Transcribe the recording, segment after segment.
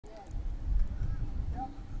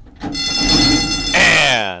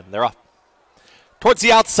And they're off. Towards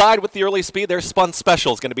the outside with the early speed, there's Spun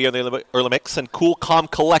Special is going to be in the early mix, and Cool, Calm,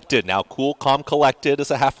 Collected. Now Cool, Calm, Collected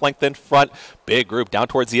is a half length in front. Big group down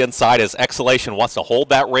towards the inside as Exhalation wants to hold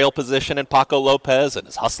that rail position, and Paco Lopez and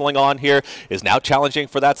is hustling on here, is now challenging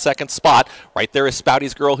for that second spot. Right there is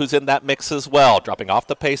Spouty's Girl, who's in that mix as well. Dropping off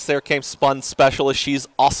the pace there came Spun Special as She's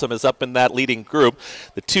Awesome is up in that leading group.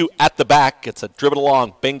 The two at the back, it's a driven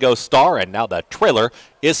along Bingo Star, and now the trailer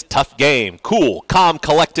is Tough Game. Cool, Calm,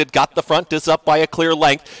 Collected got the front, is up by a clear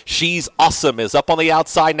length. She's Awesome is up on the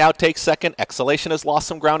outside, now takes second. Exhalation has lost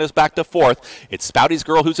some ground, is back to fourth. It's Spouty's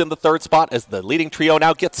Girl who's in the third spot as the leading trio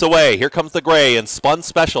now gets away. Here comes the gray, and Spun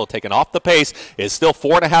Special taking off the pace is still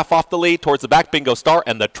 4.5 off the lead towards the back. Bingo Star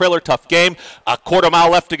and the trailer Tough Game. A quarter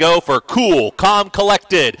mile left to go for Cool, Calm,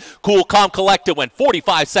 Collected. Cool, Calm, Collected went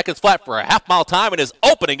 45 seconds flat for a half-mile time and is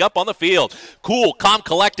opening up on the field. Cool, Calm,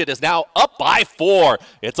 Collected is now up by 4.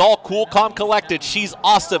 It's all Cool, Calm, Collected. She's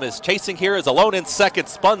Awesome is chasing here, is alone in second.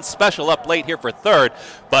 Spun Special up late here for third.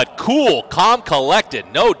 But Cool, Calm, Collected,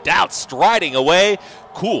 no doubt striding away.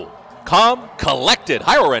 Cool, Calm, Collected.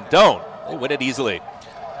 Hiro Rendon, they win it easily.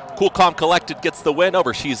 Cool, Calm, Collected gets the win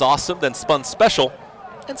over She's Awesome, then Spun Special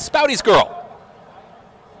and Spouty's Girl.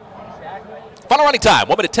 Final running time,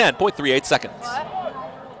 1 minute 10.38 seconds.